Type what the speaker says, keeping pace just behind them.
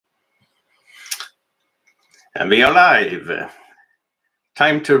And we are live.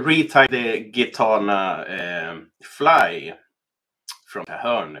 Time to retie the Gitana fly from the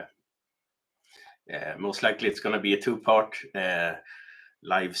herl. Most likely it's going to be a two-part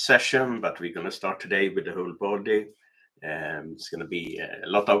live session, but we're going to start today with the whole body. It's going to be a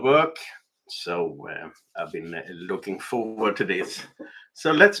lot of work, so I've been looking forward to this.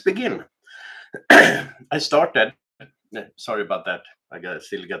 So let's begin. I started. Sorry about that.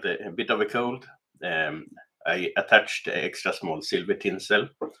 Still got a bit of a cold. I attached extra small silver tinsel,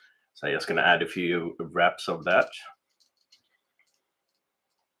 so I'm just going to add a few wraps of that.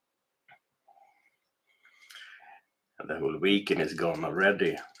 And the whole weekend is gone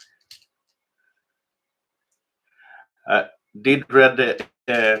already. I did read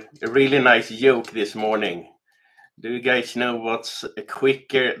a really nice joke this morning. Do you guys know what's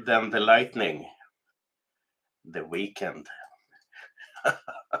quicker than the lightning? The weekend. I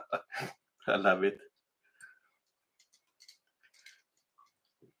love it.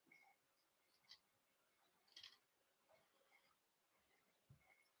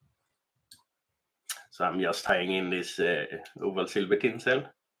 So I'm just tying in this oval silver tinsel.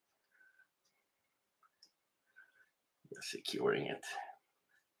 Securing it.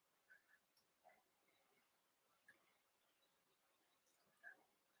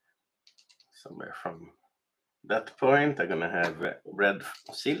 Somewhere from that point, I'm gonna have red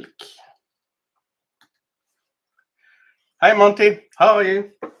silk. Hi, Monty. How are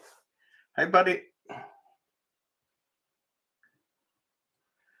you? Hi, buddy.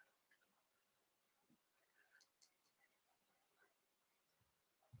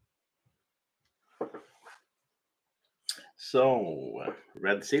 So,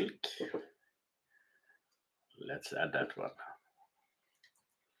 red silk. Let's add that one.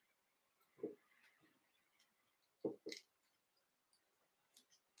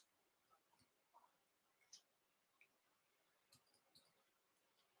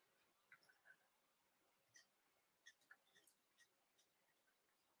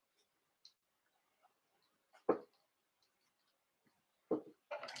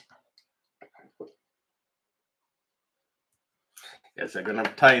 Yes, I'm gonna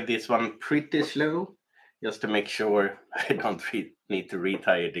tie this one pretty slow, just to make sure I don't need to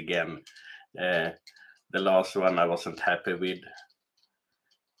retie it again. The last one I wasn't happy with.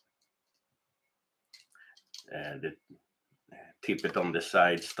 The tippet on the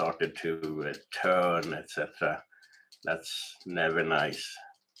side started to turn, etc. That's never nice.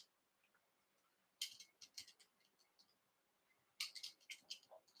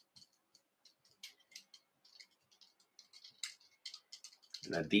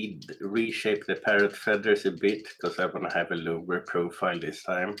 And I did reshape the parrot feathers a bit because I want to have a lower profile this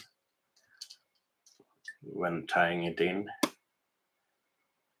time when tying it in.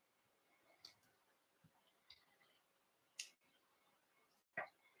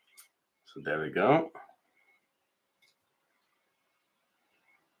 So there we go.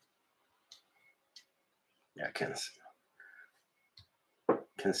 Yeah, I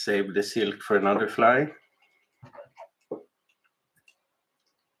can save the silk for another fly.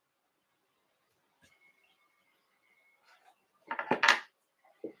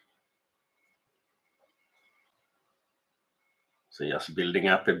 So just building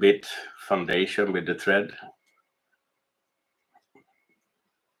up a bit foundation with the thread.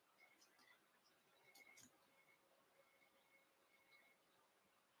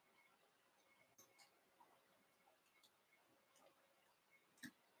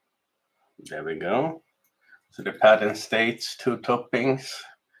 There we go. So the pattern states 2 toppings,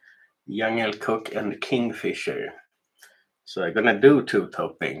 young elk cook and Kingfisher. So I'm gonna do 2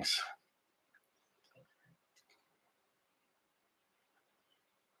 toppings.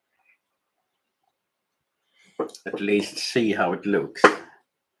 At least see how it looks.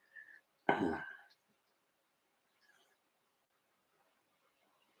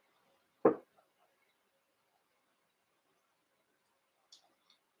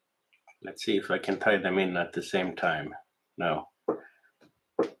 Let's see if I can tie them in at the same time. No.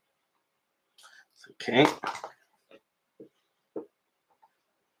 Okay.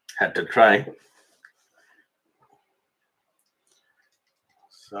 Had to try.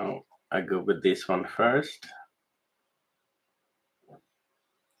 So I go with this one first.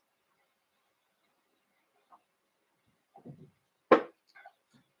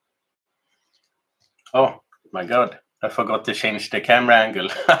 Oh my God, I forgot to change the camera angle.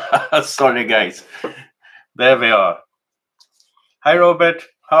 Sorry, guys. There we are. Hi, Robert.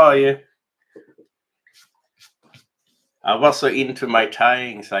 How are you? I was so into my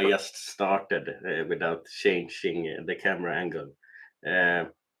tyings, I just started without changing the camera angle.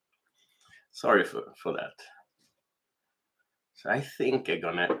 Sorry for that. So I think I'm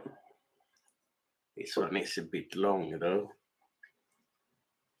gonna, this one is a bit long though.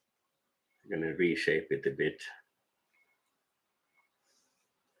 I'm gonna reshape it a bit.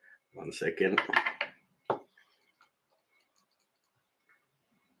 1 second.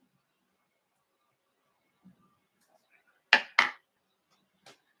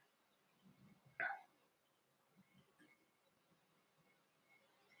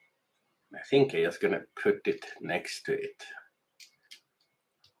 I think I'm just gonna put it next to it.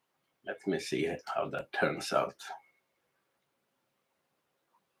 Let me see how that turns out.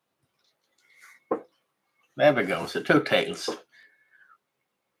 There we go, so 2 tails.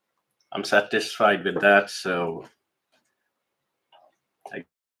 I'm satisfied with that, so I'm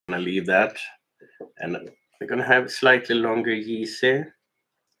gonna leave that. And I'm gonna have slightly longer geese.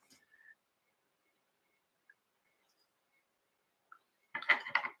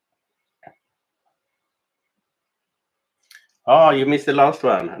 Oh, you missed the last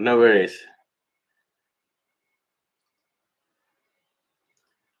one. No worries.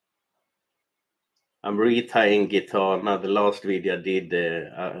 I'm retying Gitana. The last video I did,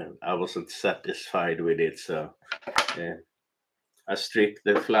 I wasn't satisfied with it, so I stripped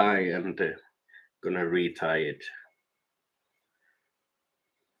the fly and gonna retie it.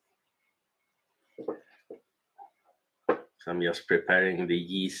 So I'm just preparing the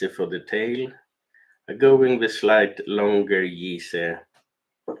geese for the tail. I'm going with slight longer geese. I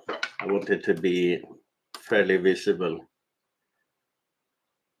want it to be fairly visible.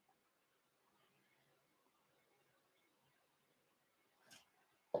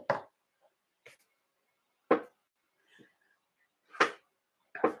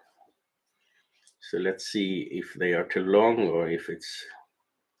 So let's see if they are too long or if it's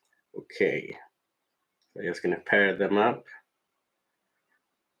okay. So I'm just gonna pair them up.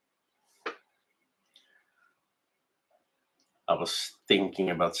 I was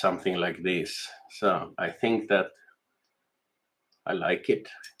thinking about something like this, so I think that I like it.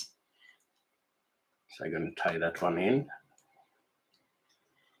 So I'm gonna tie that one in.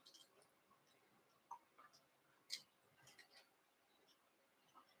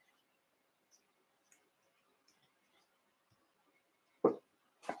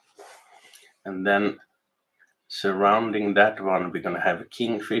 And then surrounding that one, we're gonna have a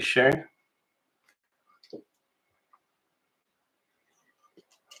Kingfisher.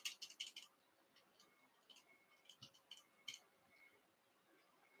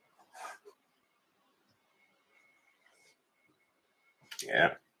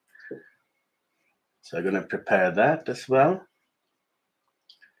 Yeah. So I'm gonna prepare that as well.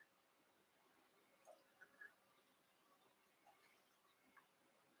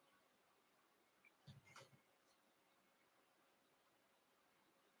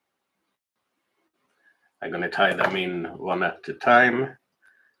 I'm gonna tie them in one at a time.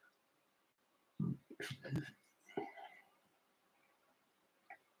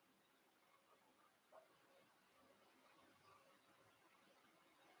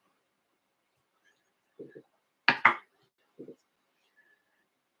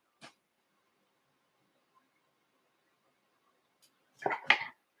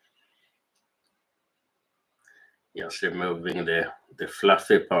 Just removing the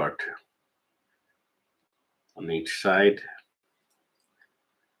fluffy part on each side.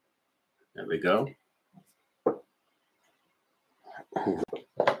 There we go.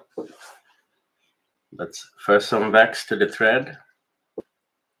 Let's first some wax to the thread.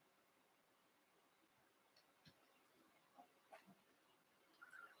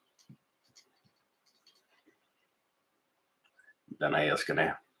 Then I'm just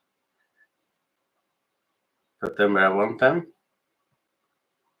gonna put them where I want them.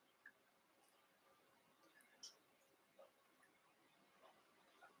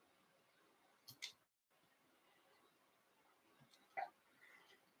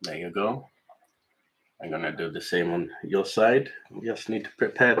 There you go. I'm gonna do the same on your side. Just need to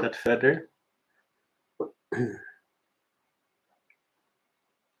prepare that feather.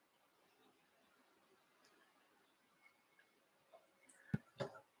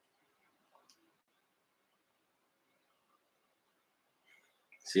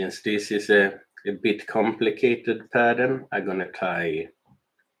 Since this is a bit complicated pattern, I'm gonna tie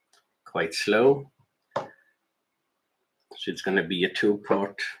quite slow. So it's gonna be a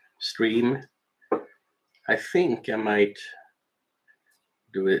 2-part stream. I think I might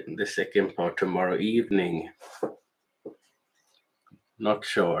do it the second part tomorrow evening. Not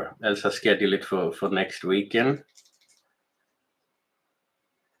sure. Else I'll schedule it for next weekend.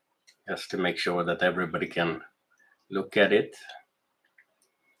 Just to make sure that everybody can look at it.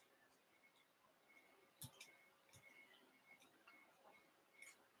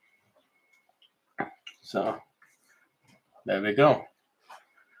 So there we go.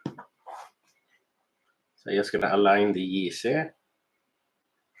 So I'm just gonna align the geese here.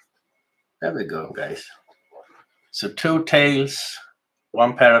 There we go, guys. So 2 tails,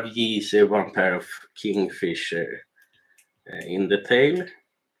 1 pair of geese, 1 pair of kingfisher in the tail.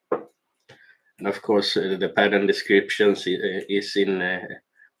 And of course, the pattern descriptions is in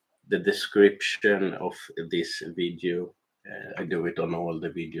the description of this video. I do it on all the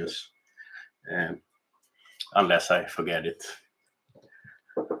videos, unless I forget it.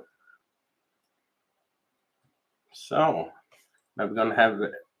 So now we're gonna have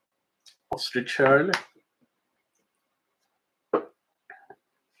ostrich herl.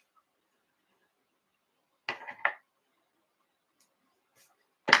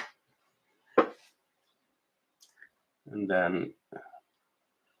 And then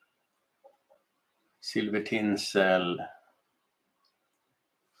silver tinsel.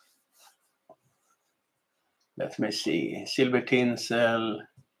 Let me see. Silver tinsel.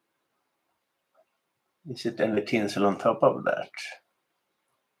 Is it any tinsel on top of that?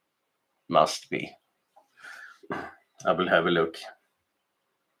 Must be. I will have a look.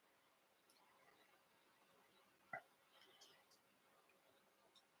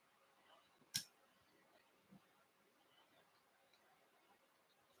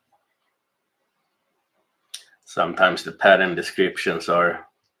 Sometimes the pattern descriptions are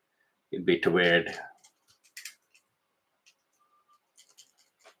a bit weird.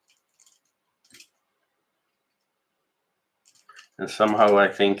 And somehow I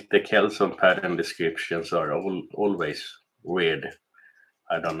think the Kelson pattern descriptions are always weird.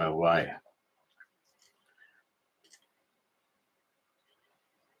 I don't know why.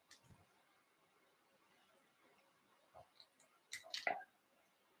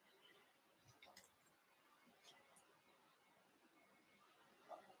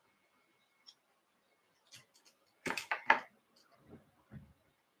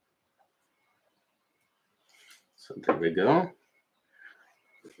 So there we go.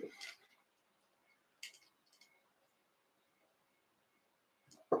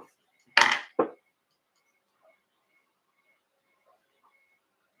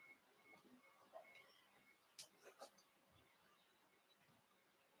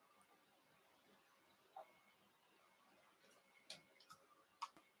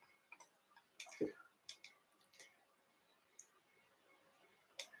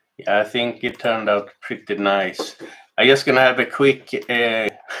 Yeah, I think it turned out pretty nice. I'm just gonna have a quick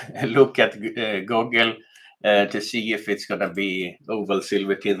look at Google to see if it's gonna be oval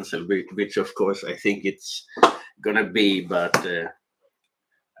silver tinsel, which of course I think it's gonna be, but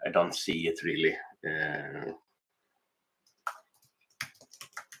I don't see it really.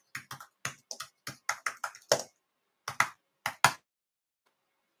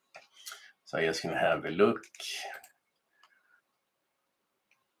 So I'm just gonna have a look.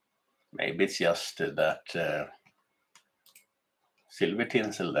 Maybe it's just that silver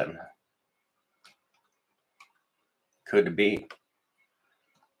tinsel then. Could be.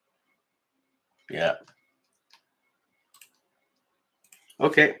 Yeah.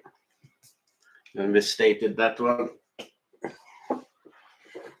 Okay. Then we stated that one.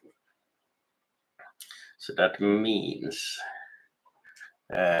 So that means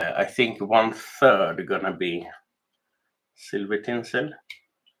I think 1/3 gonna be silver tinsel.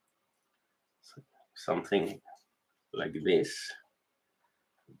 Something like this.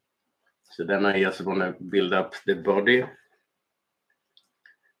 So then I just want to build up the body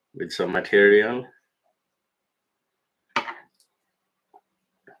with some material.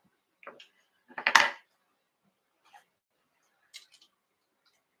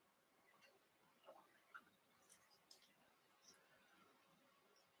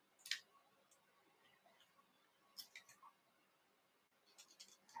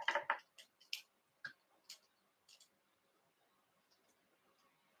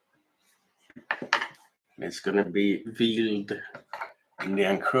 It's going to be veiled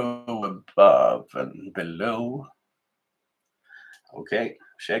Indian crow above and below. Okay,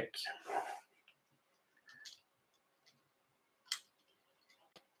 check.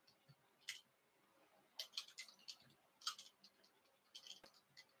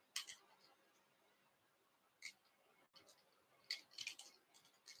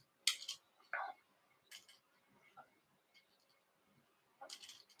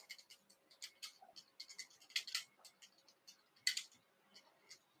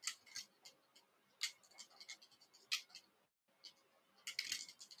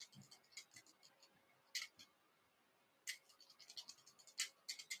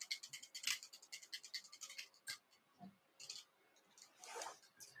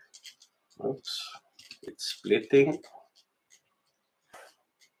 Oops, splitting.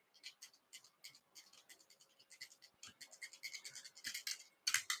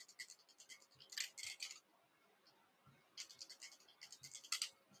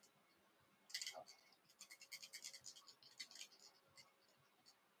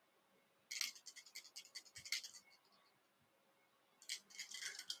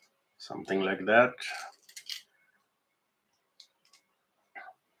 Something like that.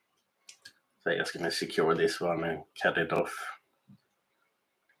 So I'm just going to secure this one and cut it off.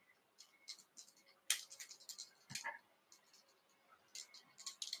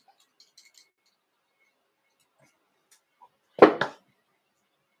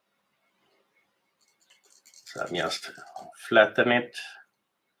 So I'm just flatten it.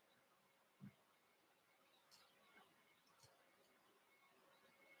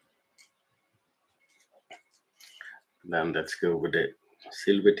 Then let's go with the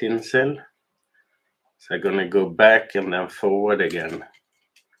silver tinsel. So I'm going to go back and then forward again.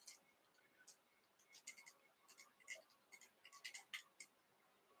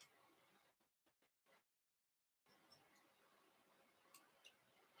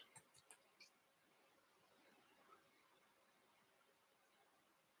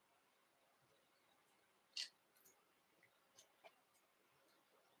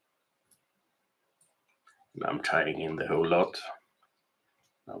 I'm tying in the whole lot.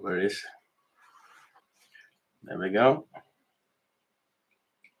 Now where is? There we go.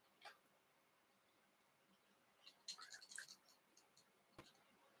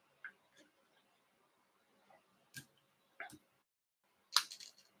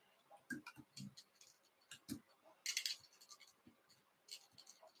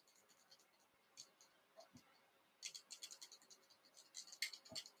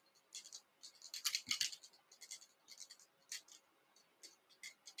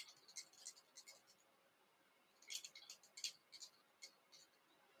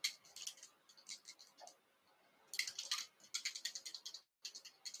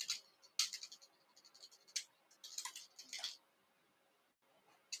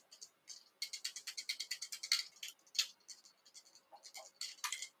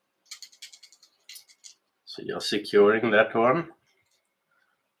 So you're securing that one.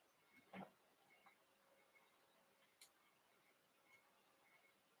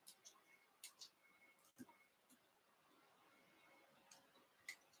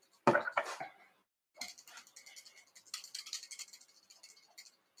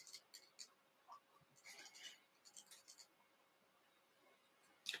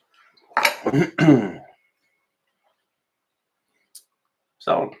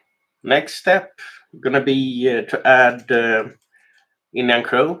 So next step gonna be to add Indian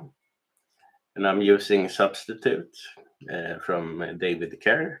Crow, and I'm using Substitute from David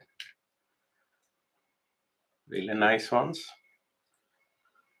Kerr. Really nice ones.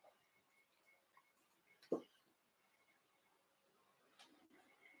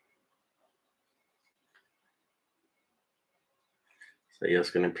 So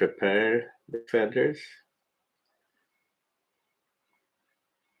just gonna prepare the feathers.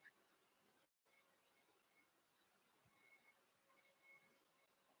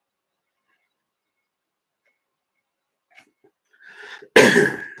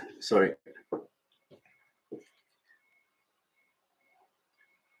 Sorry.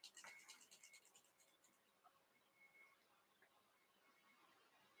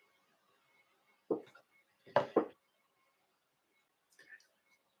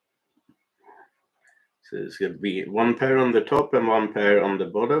 So it's going to be one pair on the top and one pair on the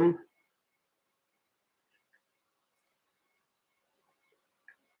bottom.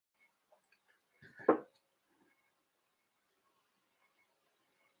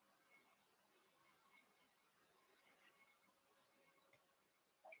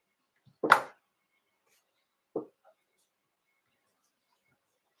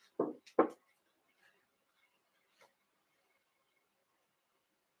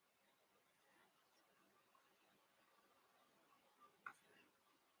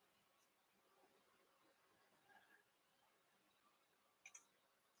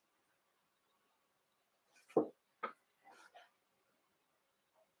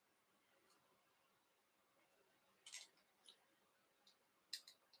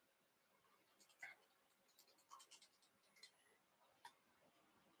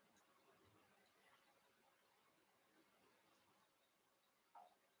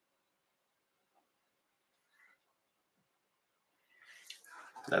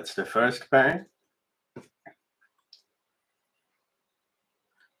 That's the first pair.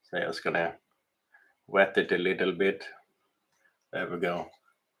 So I'm just gonna wet it a little bit. There we go.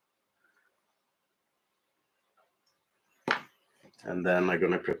 And then I'm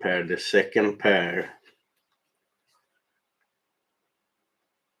going to prepare the second pair.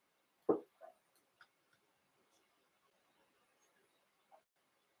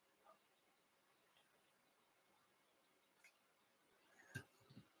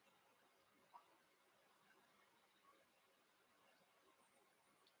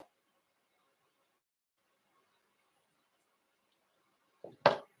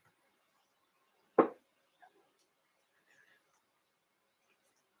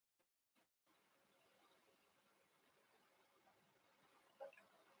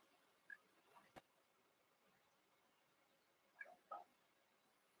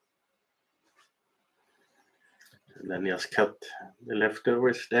 And then just cut the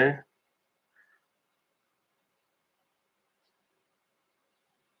leftovers there.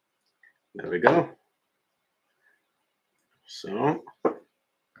 There we go. So,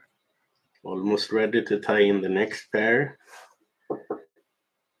 almost ready to tie in the next pair.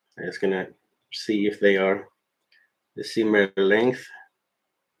 I'm just gonna see if they are the similar length.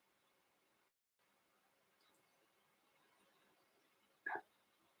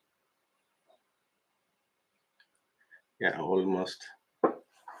 Yeah, almost.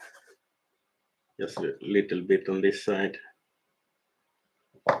 Just a little bit on this side.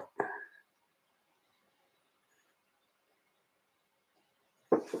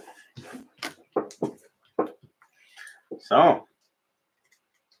 So,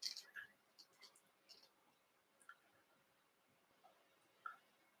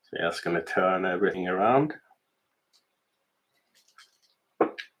 just gonna turn everything around.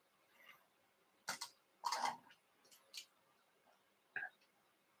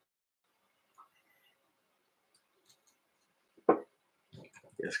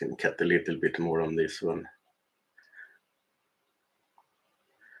 Just gonna cut a little bit more on this one.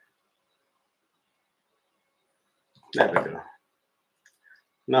 There we go.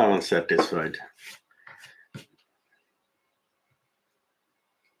 Now I'm satisfied.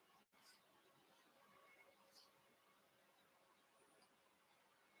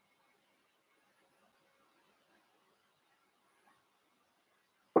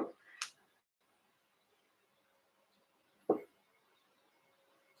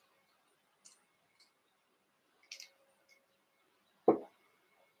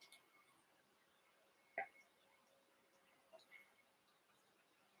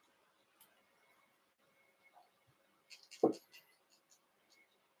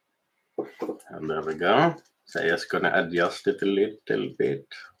 And there we go. So I'm just gonna adjust it a little bit.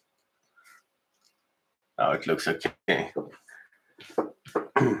 Oh, it looks okay.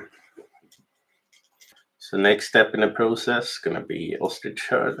 So next step in the process is gonna be ostrich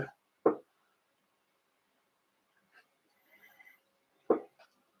herl.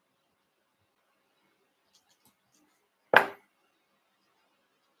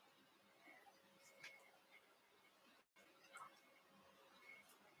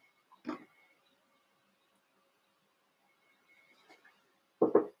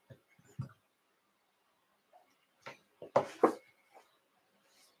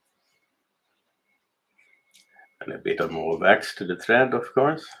 And a bit of more wax to the thread, of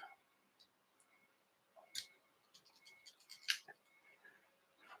course.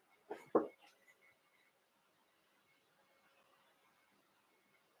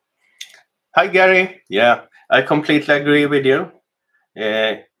 Hi, Gary. Yeah, I completely agree with you.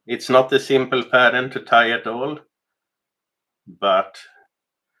 It's not a simple pattern to tie at all, but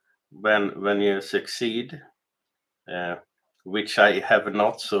when you succeed, which I have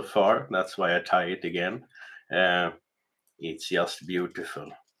not so far, that's why I tie it again. It's just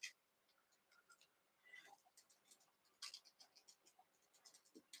beautiful.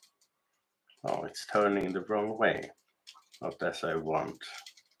 Oh, it's turning the wrong way, not as I want.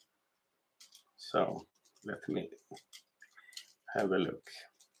 So let me have a look.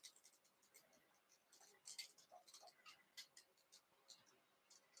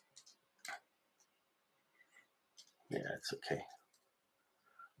 Yeah, it's okay.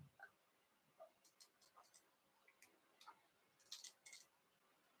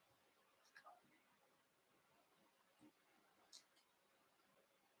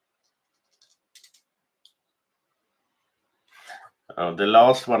 The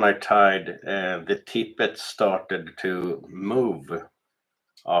last one I tied, the tippet started to move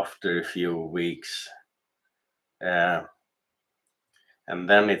after a few weeks. And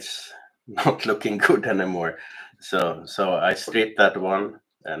then it's not looking good anymore. So I stripped that one,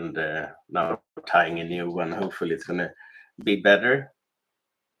 and now I'm tying a new one. Hopefully it's gonna be better.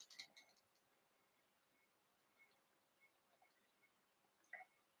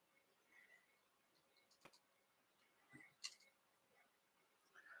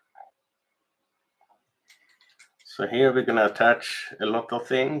 So here we're going to attach a lot of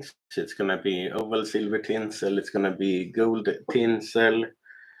things. It's going to be oval silver tinsel, it's going to be gold tinsel,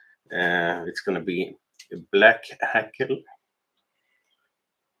 it's going to be black hackle.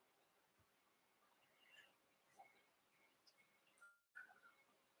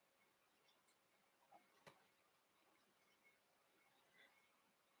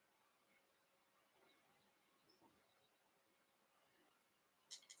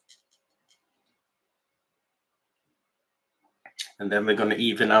 And then we're going to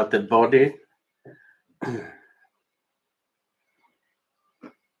even out the body.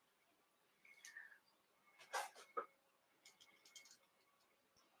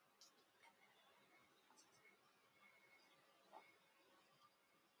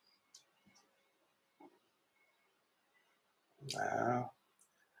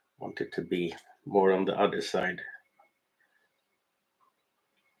 Want it to be more on the other side.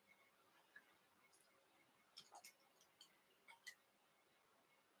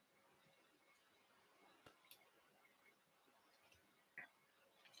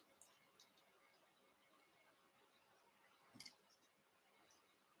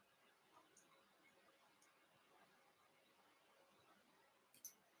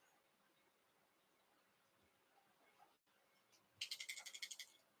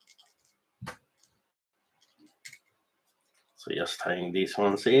 So just tying these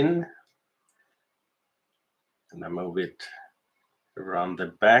ones in, and I move it around the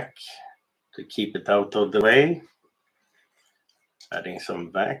back to keep it out of the way. Adding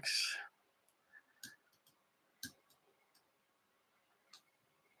some wax.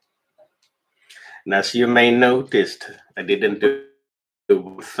 And as you may noticed, I didn't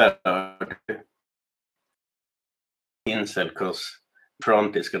do third tinsel because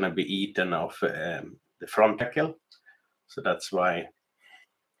front is going to be eaten off the front hackle. So that's why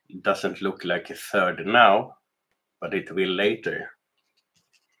it doesn't look like a third now, but it will later.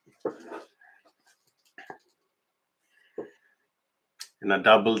 And I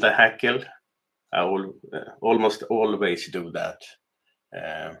double the hackle. I will almost always do that.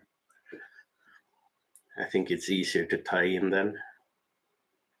 I think it's easier to tie in then.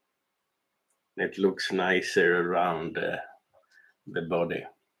 It looks nicer around the body.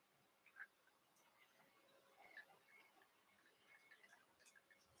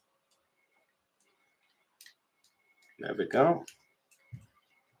 There we go.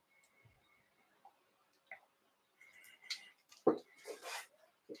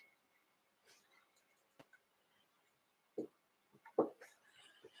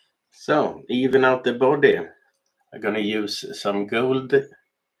 So, even out the body, I'm going to use some gold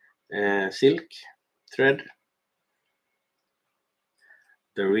silk thread.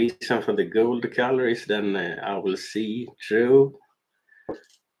 The reason for the gold color is then I will see through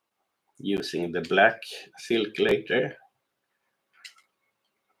using the black silk later,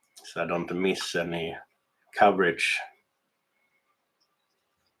 so I don't miss any coverage.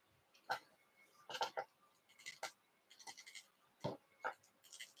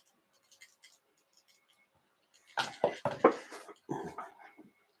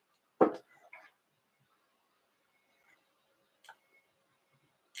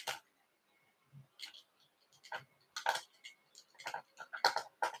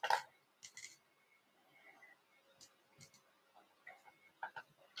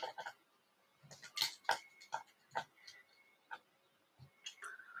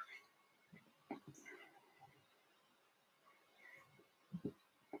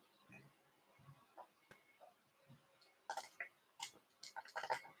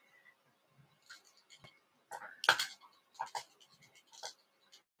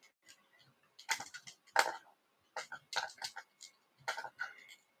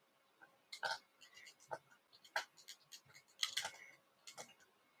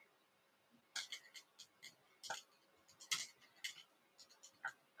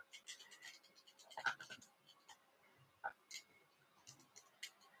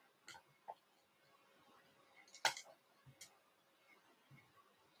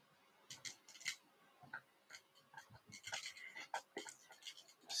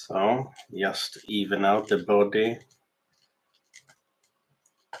 So just even out the body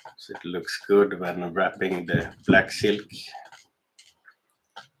so it looks good when wrapping the black silk.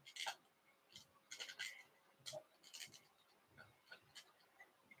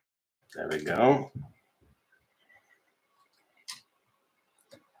 There we go.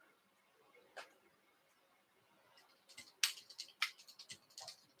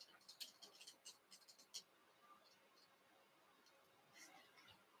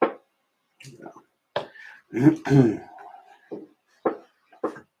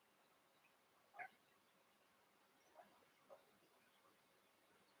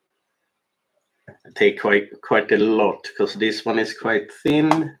 take quite a lot because this one is quite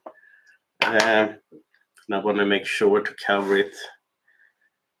thin. And I want to make sure to cover it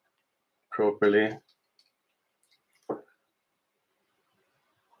properly.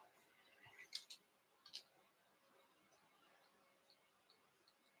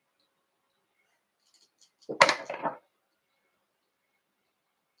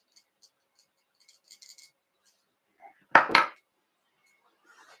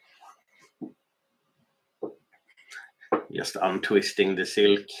 Just untwisting the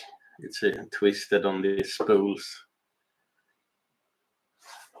silk. It's twisted on these spools.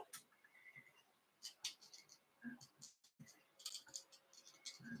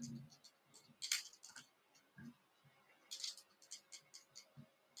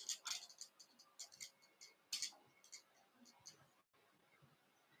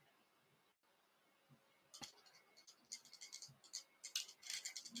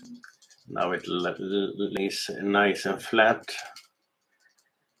 Now it lays nice and flat.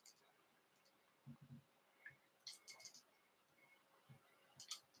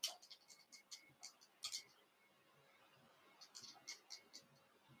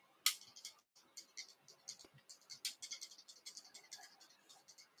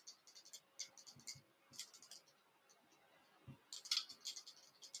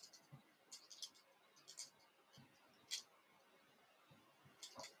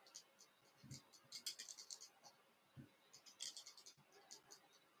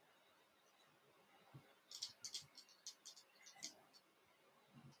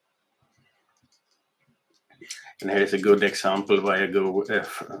 And here's a good example where I go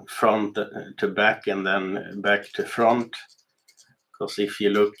front to back and then back to front. Because if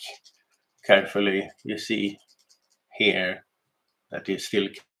you look carefully, you see here that you still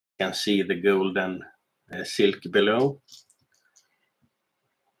can see the golden silk below.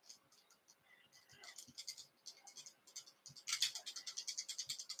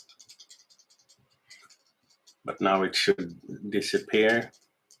 But now it should disappear.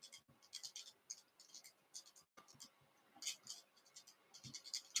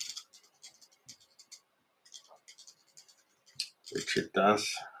 Which it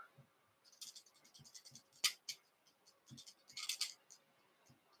does.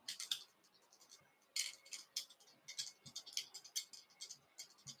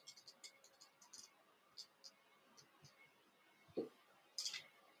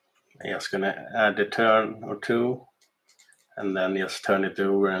 I'm just going to add a turn or two and then just turn it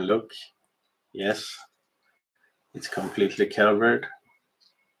over and look. Yes, it's completely covered.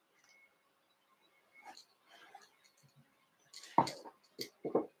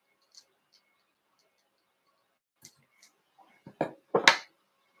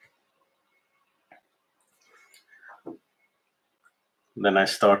 Then I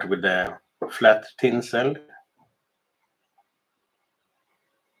start with the flat tinsel. I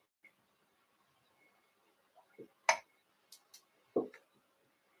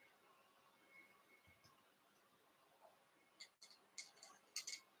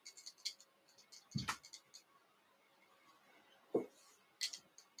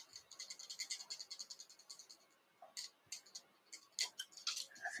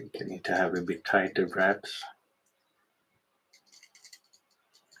think I need to have a bit tighter wraps.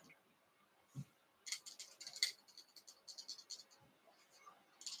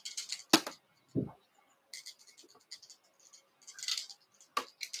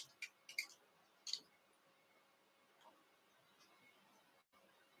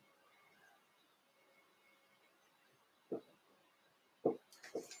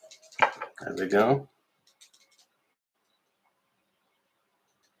 There we go.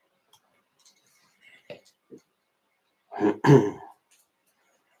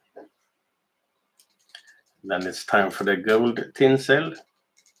 Then it's time for the gold tinsel.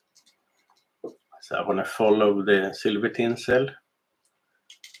 So I want to follow the silver tinsel.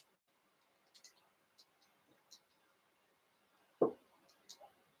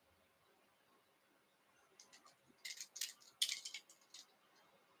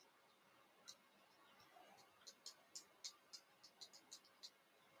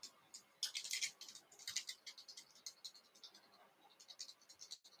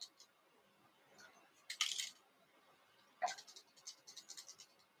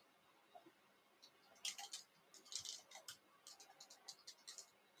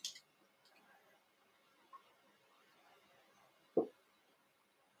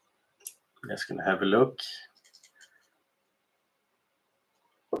 Just gonna have a look.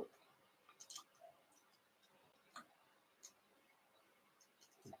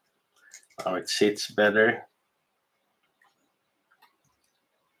 Now it sits better.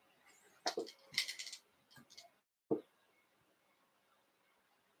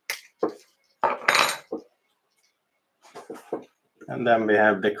 And then we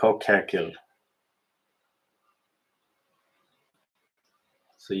have the cock hackle.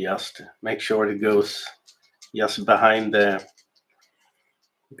 So just make sure it goes just behind the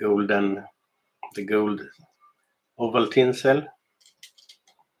gold oval tinsel.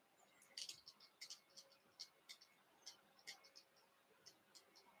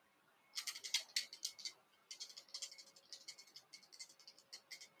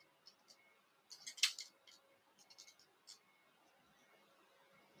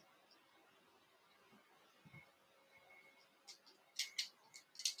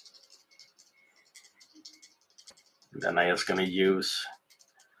 Then I'm just going to use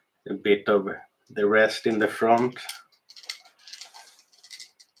a bit of the rest in the front.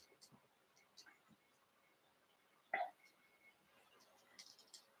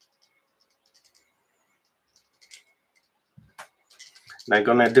 And I'm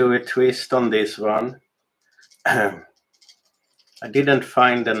going to do a twist on this one. I didn't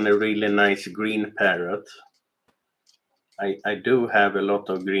find a really nice green parrot. I do have a lot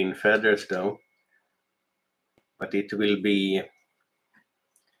of green feathers though, but it will be,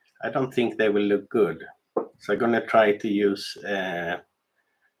 I don't think they will look good. So I'm going to try to use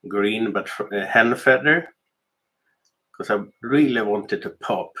green but hen feather, because I really wanted to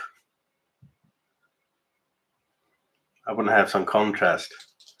pop. I want to have some contrast.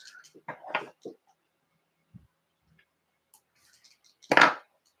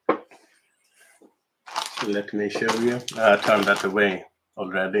 So let me show you. I turned that away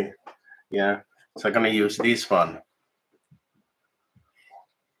already. Yeah, so I'm going to use this one.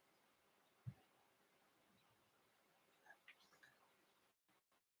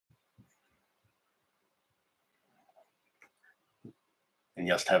 And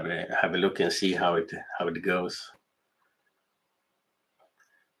just have a look and see how it goes.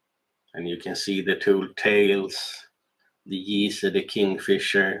 And you can see the two tails, the geese, the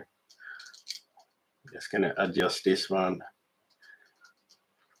kingfisher. Just gonna adjust this one.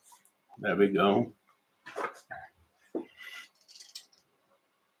 There we go.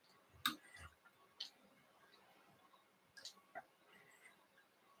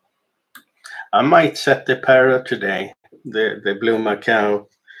 I might set the parrot today, the blue Macaw.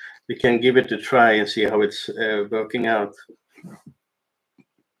 We can give it a try and see how it's working out.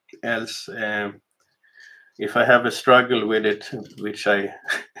 Else, if I have a struggle with it, which I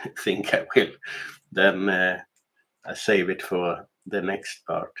think I will, then I save it for the next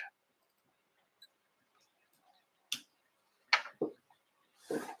part.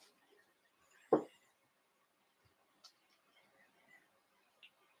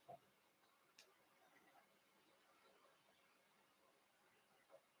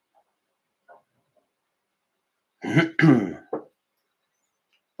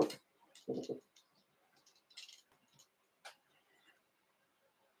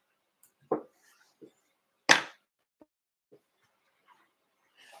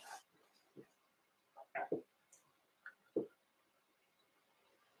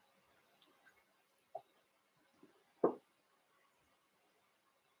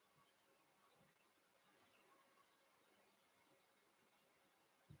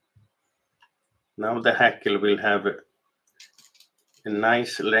 Now the hackle will have a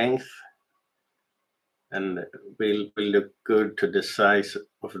nice length and will look good to the size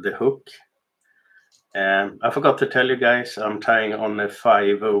of the hook. I forgot to tell you guys, I'm tying on a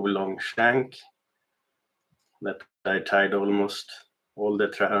 5/0 long shank that I tied almost all the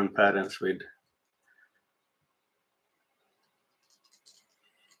traherne patterns with.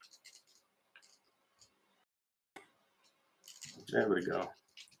 There we go.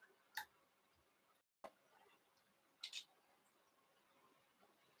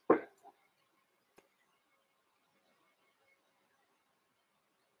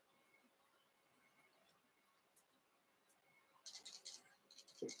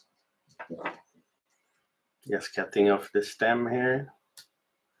 Just cutting off the stem here.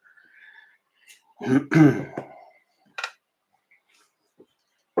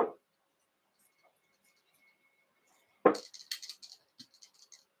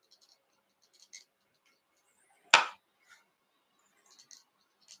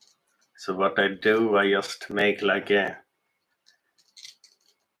 So what I do, I just make like a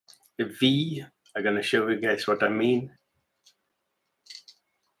V. I'm gonna show you guys what I mean.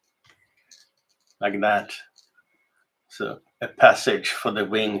 Like that. So a passage for the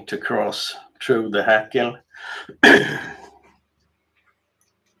wing to cross through the hackle.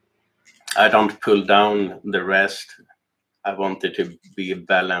 I don't pull down the rest. I want it to be a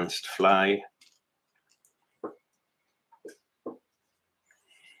balanced fly.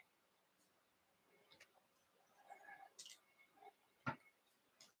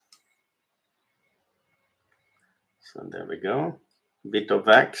 So there we go, bit of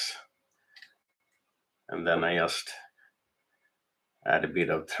wax, and then I just add a bit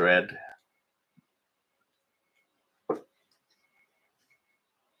of thread.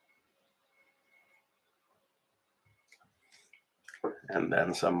 And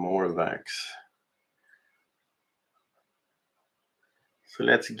then some more wax. So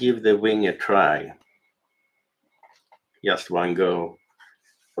let's give the wing a try. Just one go.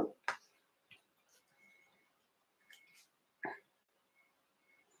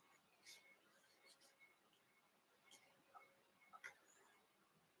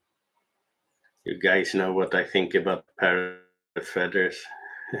 You guys know what I think about parrot feathers.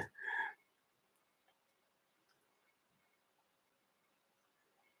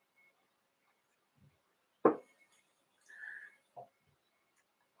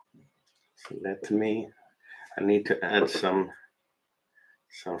 So I need to add some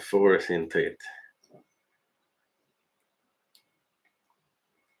force into it.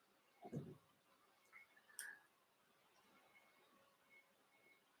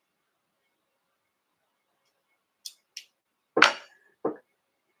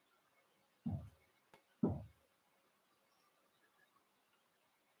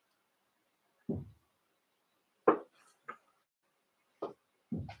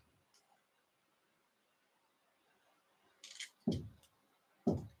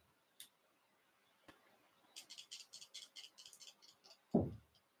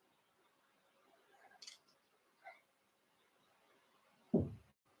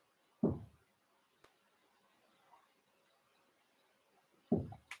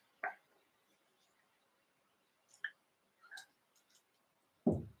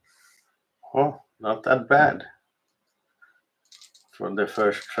 Oh, not that bad for the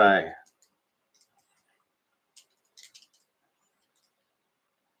first try.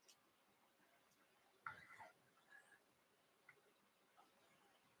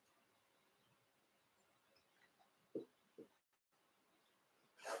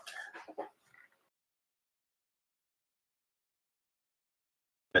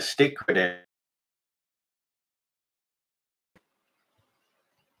 Stick with it.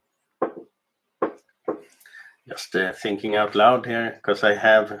 Just thinking out loud here, because I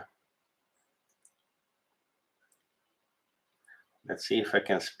have. Let's see if I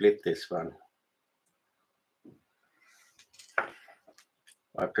can split this one.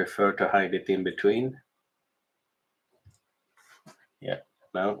 I prefer to hide it in between. Yeah,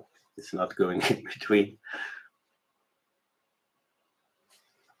 no, it's not going in between.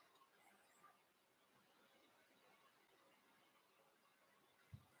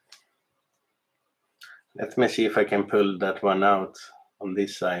 Let me see if I can pull that one out on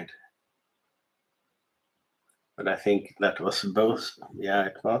this side. But I think that was both. Yeah,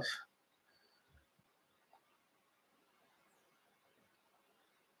 it was.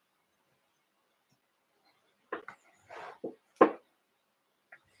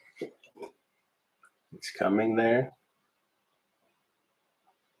 It's coming there.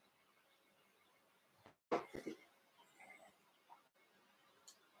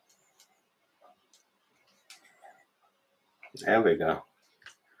 There we go.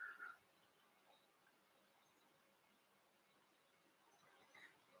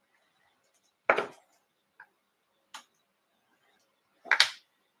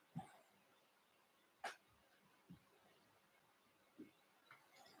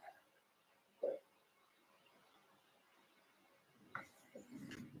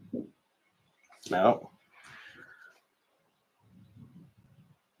 No.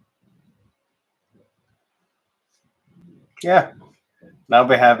 Yeah, now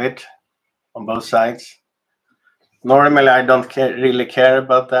we have it on both sides. Normally, I don't really care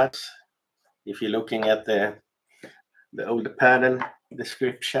about that. If you're looking at the old pattern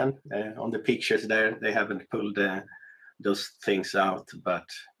description on the pictures there, they haven't pulled those things out. But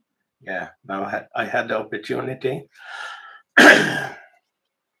yeah, now I had the opportunity.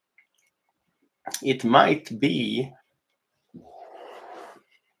 It might be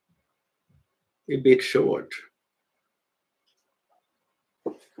a bit short,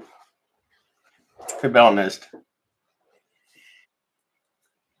 to be honest.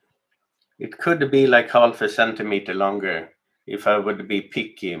 It could be like half a centimeter longer if I would be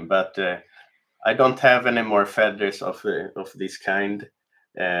picky, but I don't have any more feathers of this kind,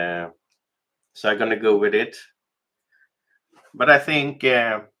 so I'm gonna go with it. But I think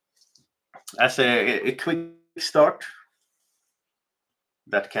as a quick start,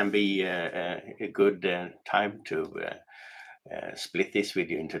 that can be a good time to split this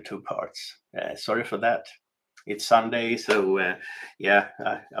video into two parts. Sorry for that. It's Sunday, so yeah,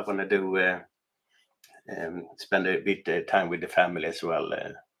 I want to do spend a bit time with the family as well.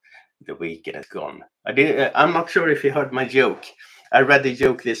 The weekend is gone. I'm not sure if you heard my joke. I read the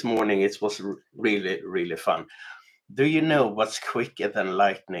joke this morning. It was really, really fun. Do you know what's quicker than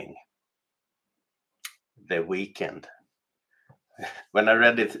lightning? The weekend. When I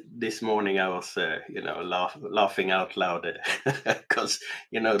read it this morning, I was, laughing out loud because,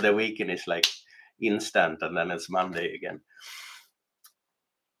 the weekend is like instant and then it's Monday again.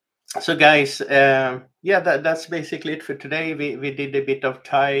 So guys, that's basically it for today. We did a bit of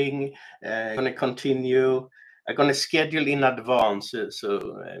tying. Gonna continue. I'm gonna schedule in advance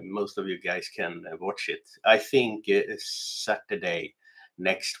so most of you guys can watch it. I think Saturday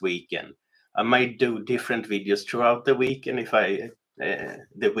next weekend. I might do different videos throughout the week, and if I have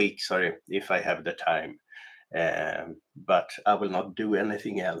the time. But I will not do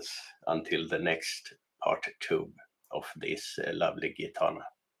anything else until the next part 2 of this lovely Gitana.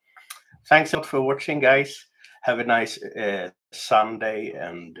 Thanks a lot for watching, guys. Have a nice Sunday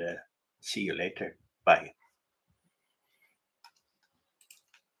and see you later. Bye.